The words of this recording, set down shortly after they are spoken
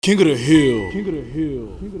King of the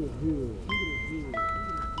Hill.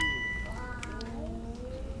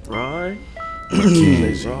 Right?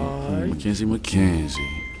 McKenzie.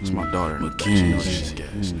 It's my daughter. McKenzie.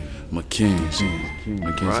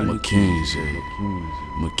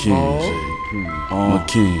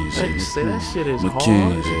 Hey, say that shit is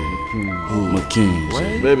McKenzie.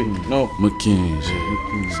 hard. Baby, no. McKenzie.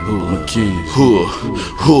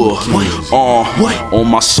 On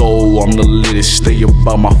my soul, I'm the latest. Stay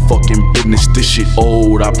about my fucking business. This shit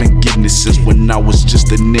old. I've been getting it since when I was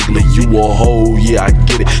just a nigga. You a hoe, yeah, I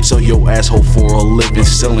get it. Sell your asshole for a living.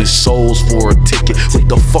 Selling souls for a ticket. What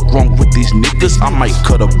the fuck wrong with these niggas? I might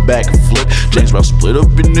cut a backflip. James Brown split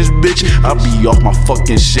up in this bitch. I be off my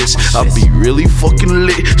fucking shits. I be really fucking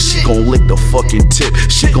lit. She gon' lick the fucking tip.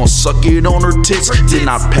 She gon' suck it on her tits. Then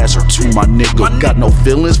I pass her to my nigga. Got no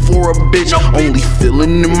feelings for a bitch. Only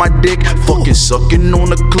feeling in my dick. Fucking sucking on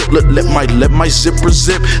the clip. Let my zipper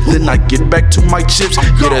zip. Then I get back to my chips.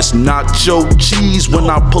 Yeah, that's nacho cheese when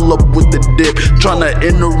I pull up with the dip. Tryna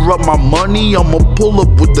interrupt my money, I'ma pull up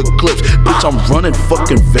with the clips. Bitch, I'm running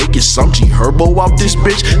fucking Vegas. I'm G Herbo out this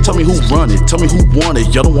bitch. Tell me who run it, tell me who want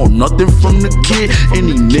it. Y'all don't want nothing from the kid.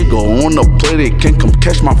 Any nigga on the planet can come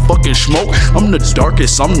catch my fucking smoke. I'm the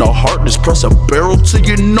darkest, I'm the hardest. Press a barrel to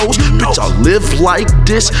your nose. Bitch, I live like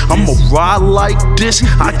this. I'ma ride like this.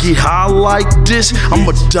 I get high like this.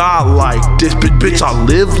 I'ma die like this. Bitch, I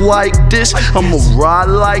live like this. I'ma ride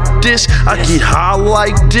like this. I get high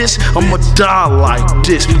like this. I'ma die like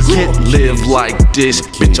this. Can't live like this.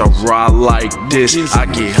 Bitch, I ride like this. I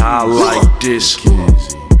get high like this.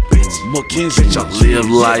 McKenzie. Bitch, I live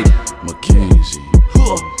like McKenzie.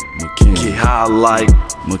 Get high like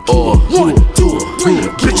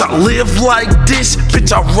Bitch, I live like this.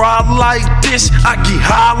 Bitch, I ride like this. I get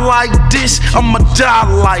high like this. I'ma die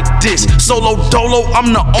like this. Solo dolo,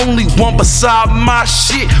 I'm the only one beside my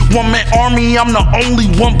shit. One man army, I'm the only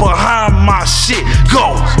one behind my shit.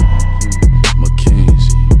 Go.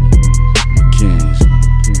 McKenzie.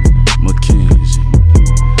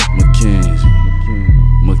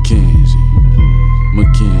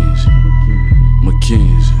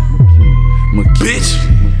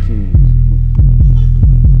 Bitch.